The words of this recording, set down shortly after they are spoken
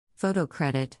Photo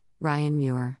credit, Ryan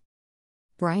Muir.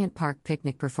 Bryant Park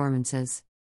Picnic Performances.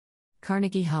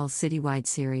 Carnegie Hall Citywide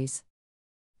Series.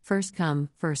 First come,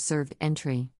 first served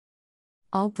entry.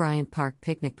 All Bryant Park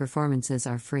Picnic performances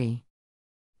are free.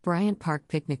 Bryant Park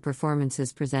Picnic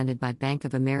Performances presented by Bank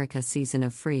of America season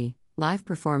of free, live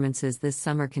performances this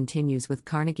summer continues with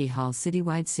Carnegie Hall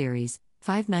Citywide Series,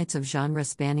 5 nights of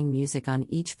genre-spanning music on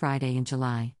each Friday in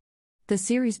July. The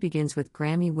series begins with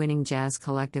Grammy-winning jazz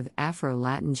collective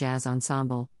Afro-Latin Jazz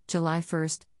Ensemble, July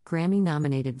 1st,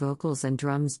 Grammy-nominated vocals and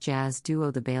drums jazz duo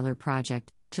The Baylor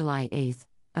Project, July 8th,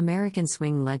 American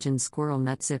swing legend Squirrel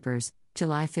Nut Zippers,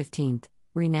 July 15th,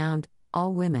 renowned,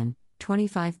 all-women,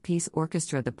 25-piece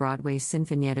orchestra The Broadway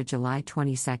Sinfonietta July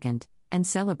 22nd, and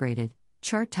celebrated,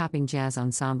 chart-topping jazz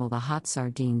ensemble The Hot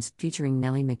Sardines featuring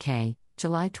Nellie McKay,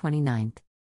 July 29th.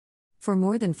 For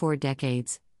more than 4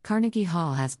 decades, Carnegie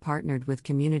Hall has partnered with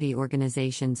community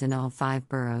organizations in all 5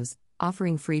 boroughs,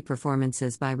 offering free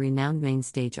performances by renowned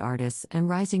mainstage artists and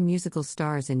rising musical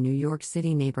stars in New York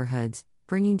City neighborhoods,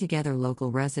 bringing together local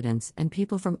residents and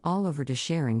people from all over to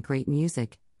sharing great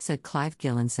music, said Clive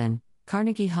Gillinson,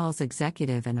 Carnegie Hall's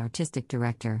executive and artistic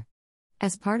director.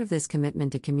 As part of this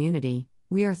commitment to community,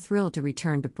 we are thrilled to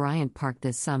return to Bryant Park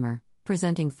this summer,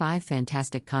 presenting 5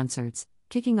 fantastic concerts,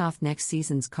 kicking off next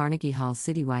season's Carnegie Hall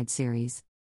Citywide Series.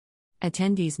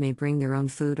 Attendees may bring their own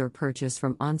food or purchase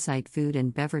from on-site food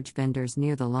and beverage vendors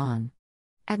near the lawn.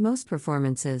 At most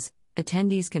performances,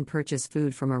 attendees can purchase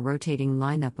food from a rotating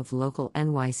lineup of local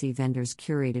NYC vendors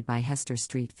curated by Hester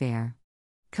Street Fair.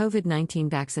 COVID-19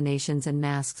 vaccinations and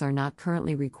masks are not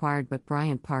currently required, but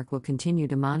Bryant Park will continue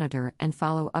to monitor and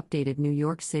follow updated New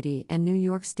York City and New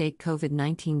York State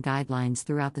COVID-19 guidelines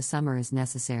throughout the summer as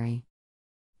necessary.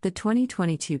 The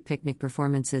 2022 Picnic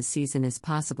Performances season is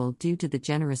possible due to the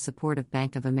generous support of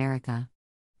Bank of America.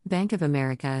 Bank of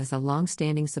America is a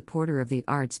long-standing supporter of the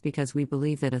arts because we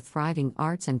believe that a thriving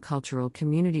arts and cultural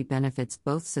community benefits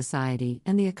both society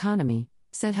and the economy,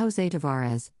 said Jose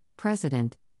Tavares,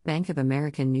 President, Bank of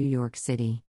America New York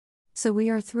City. So we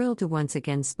are thrilled to once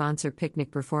again sponsor picnic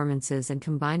performances and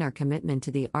combine our commitment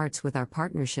to the arts with our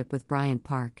partnership with Bryant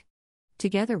Park.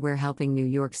 Together we're helping New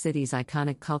York City's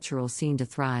iconic cultural scene to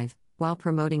thrive, while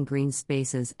promoting green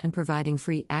spaces and providing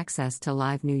free access to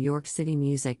live New York City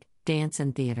music, dance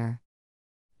and theater.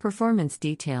 Performance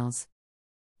details.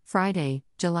 Friday,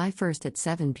 July 1st at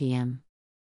 7 p.m.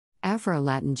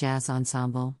 Afro-Latin Jazz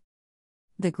Ensemble.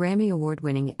 The Grammy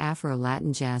Award-winning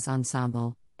Afro-Latin Jazz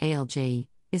Ensemble, ALJ,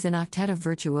 is an octet of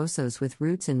virtuosos with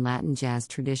roots in Latin jazz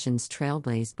traditions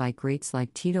trailblazed by greats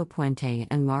like Tito Puente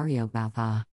and Mario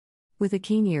Bava. With a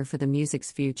keen ear for the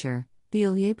music's future, the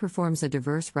ALJ performs a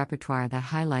diverse repertoire that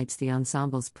highlights the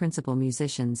ensemble's principal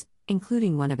musicians,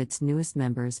 including one of its newest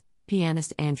members,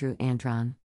 pianist Andrew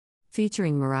Andron.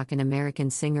 Featuring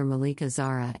Moroccan-American singer Malika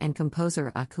Zara and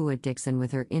composer Akua Dixon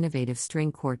with her innovative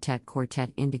string quartet Quartet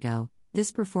Indigo,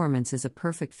 this performance is a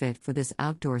perfect fit for this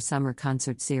outdoor summer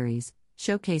concert series,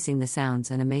 showcasing the sounds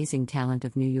and amazing talent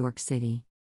of New York City.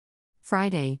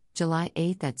 Friday, July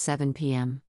 8th at 7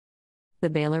 p.m. The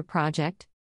Baylor Project.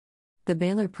 The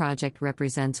Baylor Project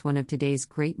represents one of today's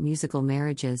great musical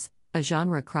marriages, a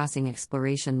genre-crossing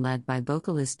exploration led by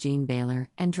vocalist Gene Baylor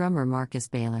and drummer Marcus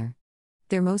Baylor.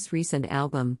 Their most recent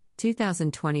album,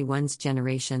 2021's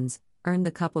Generations, earned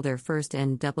the couple their first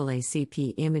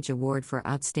NAACP Image Award for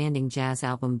Outstanding Jazz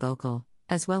Album Vocal,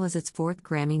 as well as its 4th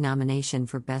Grammy nomination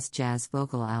for Best Jazz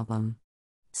Vocal Album.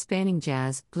 Spanning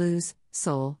jazz, blues,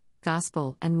 soul,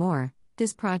 gospel, and more,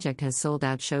 this project has sold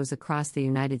out shows across the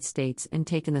United States and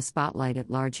taken the spotlight at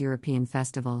large European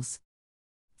festivals.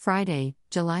 Friday,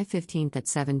 July 15th at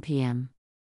 7 p.m.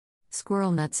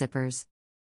 Squirrel Nut Zippers.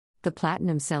 The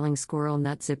platinum-selling Squirrel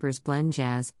Nut Zippers blend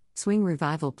jazz, swing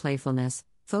revival playfulness,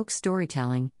 folk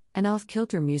storytelling, and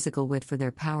off-kilter musical wit for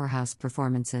their powerhouse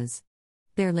performances.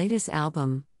 Their latest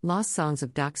album, Lost Songs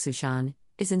of Doc Sushan,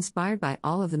 is inspired by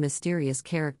all of the mysterious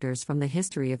characters from the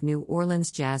history of New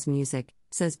Orleans jazz music,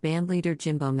 says bandleader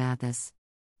Jimbo Mathis.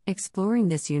 Exploring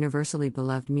this universally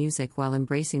beloved music while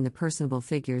embracing the personable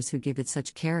figures who give it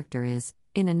such character is,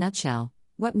 in a nutshell,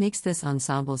 what makes this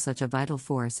ensemble such a vital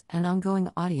force and ongoing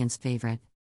audience favorite.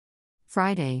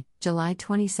 Friday, July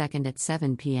 22nd at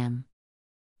 7 p.m.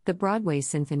 The Broadway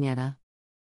Sinfonietta.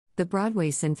 The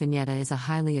Broadway Sinfonietta is a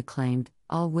highly acclaimed,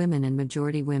 all-women and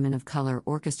majority women of color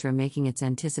orchestra making its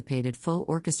anticipated full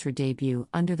orchestra debut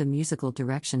under the musical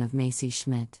direction of Macy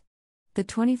Schmidt. The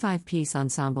 25-piece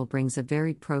ensemble brings a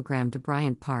varied program to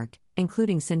Bryant Park,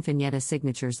 including Sinfonietta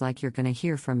signatures like You're Gonna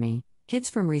Hear From Me, hits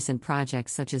from recent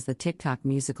projects such as the TikTok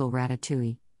musical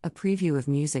Ratatouille, a preview of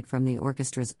music from the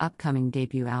orchestra's upcoming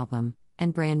debut album,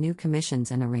 and brand new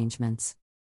commissions and arrangements.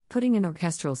 Putting an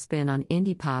orchestral spin on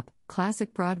indie pop,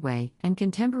 classic Broadway, and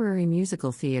contemporary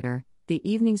musical theater, the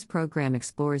evening's program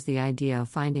explores the idea of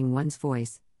finding one's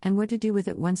voice, and what to do with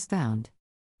it once found.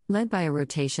 Led by a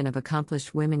rotation of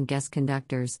accomplished women guest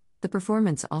conductors, the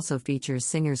performance also features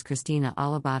singers Christina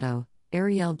Alibato,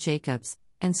 Ariel Jacobs,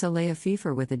 and Soleil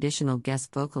Pfeiffer, with additional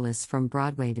guest vocalists from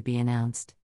Broadway to be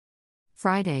announced.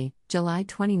 Friday, July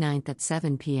 29th at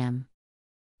 7 p.m.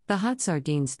 The Hot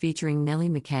Sardines featuring Nellie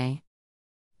McKay.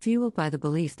 Fueled by the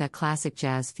belief that classic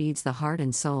jazz feeds the heart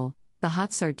and soul, the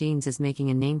Hot Sardines is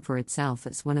making a name for itself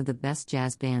as one of the best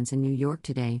jazz bands in New York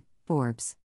today,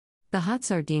 Forbes. The Hot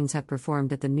Sardines have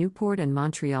performed at the Newport and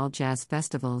Montreal Jazz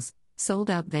Festivals, sold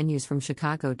out venues from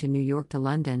Chicago to New York to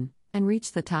London, and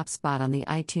reached the top spot on the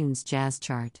iTunes Jazz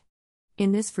chart.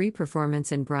 In this free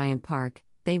performance in Bryant Park,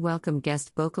 they welcome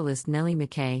guest vocalist Nellie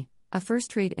McKay, a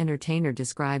first-rate entertainer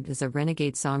described as a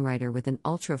renegade songwriter with an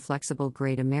ultra-flexible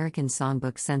great American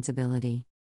songbook sensibility.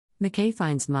 McKay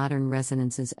finds modern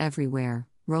resonances everywhere,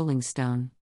 Rolling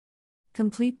Stone.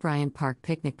 Complete Bryant Park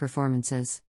picnic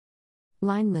performances.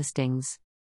 Line listings.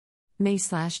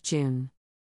 May/June.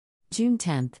 June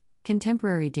 10th,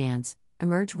 Contemporary Dance,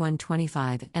 Emerge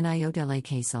 125 and Io delle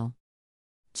Casal.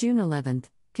 June 11th,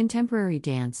 Contemporary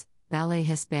Dance, Ballet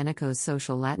Hispanico's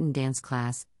Social Latin Dance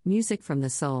Class, Music from the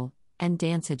Soul, and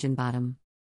Dance Higginbottom.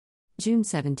 June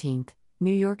 17th,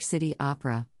 New York City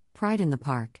Opera, Pride in the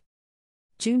Park.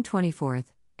 June 24th,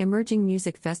 Emerging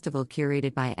Music Festival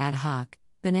curated by Ad Hoc,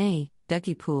 Benet,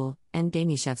 Dougie Poole, and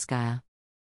Danishevskaya.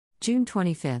 June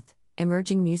 25th,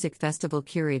 Emerging Music Festival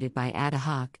curated by Ad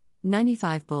Hoc,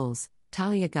 95 Bulls,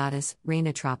 Talia Goddess,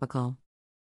 Reina Tropical.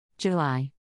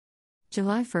 July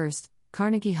 1st,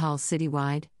 Carnegie Hall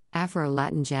Citywide,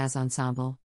 Afro-Latin Jazz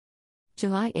Ensemble.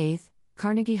 July 8th,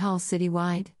 Carnegie Hall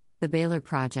Citywide, The Baylor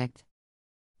Project.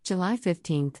 July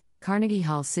 15th, Carnegie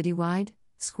Hall Citywide,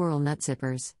 Squirrel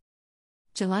Nutsippers.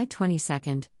 July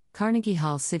 22nd, Carnegie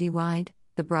Hall Citywide,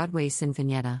 The Broadway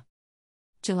Sinfonietta.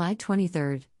 July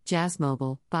 23rd, Jazz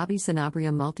Mobile, Bobby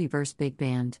Sanabria Multiverse Big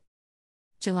Band.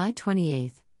 July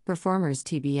 28th, Performers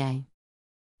TBA.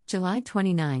 July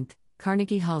 29th,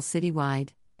 Carnegie Hall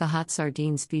Citywide, The Hot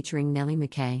Sardines featuring Nellie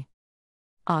McKay.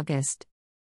 August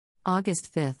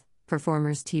 5th,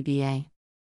 Performers TBA.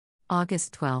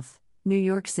 August 12th, New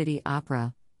York City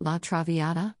Opera, La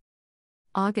Traviata.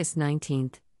 August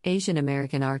 19th, Asian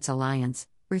American Arts Alliance,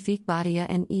 Rafiq Bhatia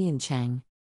and Ian Chang.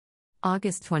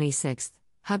 August 26th,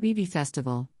 Habibi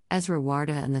Festival, Ezra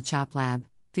Warda and the Chop Lab,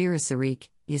 Vera Sariq,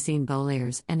 Yassine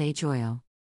Boulairs and A. Joyo.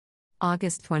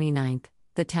 August 29th,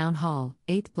 The Town Hall,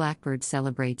 8th Blackbird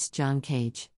celebrates John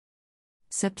Cage.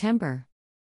 September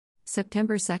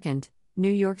 2nd,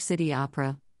 New York City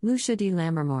Opera, Lucia di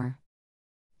Lammermoor.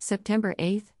 September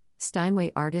 8th,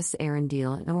 Steinway artists Aaron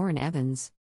Deal and Orrin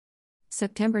Evans.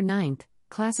 September 9th,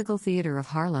 Classical Theater of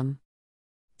Harlem.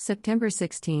 September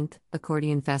 16th,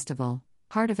 Accordion Festival,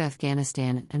 Heart of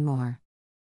Afghanistan and more.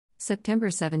 September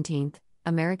 17th,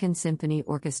 American Symphony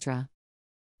Orchestra.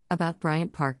 About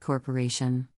Bryant Park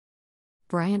Corporation.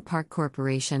 Bryant Park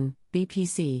Corporation,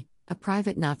 BPC, a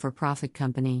private not-for-profit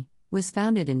company, was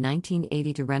founded in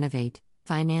 1980 to renovate,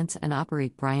 finance and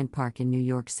operate Bryant Park in New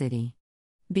York City.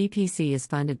 BPC is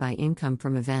funded by income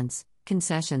from events,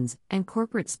 concessions, and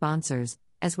corporate sponsors,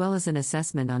 as well as an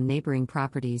assessment on neighboring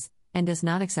properties, and does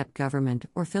not accept government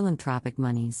or philanthropic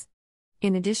monies.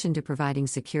 In addition to providing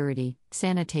security,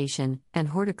 sanitation, and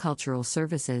horticultural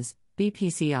services,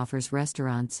 BPC offers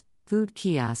restaurants, food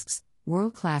kiosks,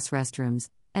 world-class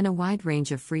restrooms, and a wide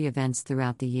range of free events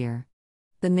throughout the year.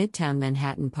 The Midtown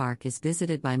Manhattan Park is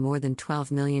visited by more than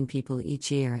 12 million people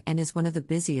each year and is one of the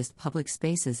busiest public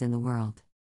spaces in the world.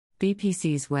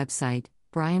 BPC's website,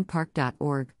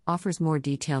 bryantpark.org, offers more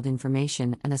detailed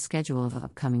information and a schedule of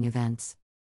upcoming events.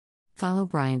 Follow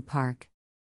Bryant Park.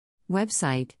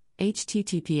 Website,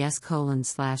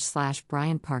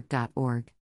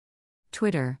 https://bryantpark.org.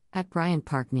 Twitter,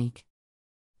 @BryantParkNeek.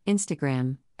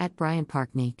 Instagram,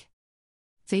 @BryantParkNeek.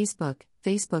 Facebook,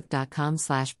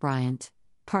 facebook.com/BryantParkNeek.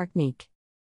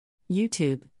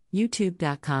 YouTube,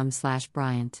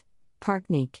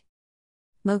 youtube.com/BryantParkNeek.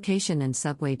 Location and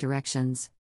subway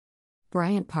directions.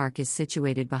 Bryant Park is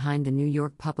situated behind the New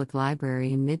York Public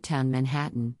Library in Midtown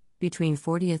Manhattan, between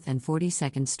 40th and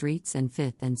 42nd Streets and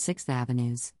 5th and 6th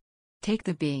Avenues. Take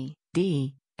the B,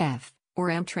 D, F,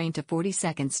 or M train to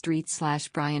 42nd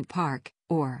Street/Bryant Park,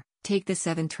 or take the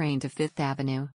 7 train to 5th Avenue.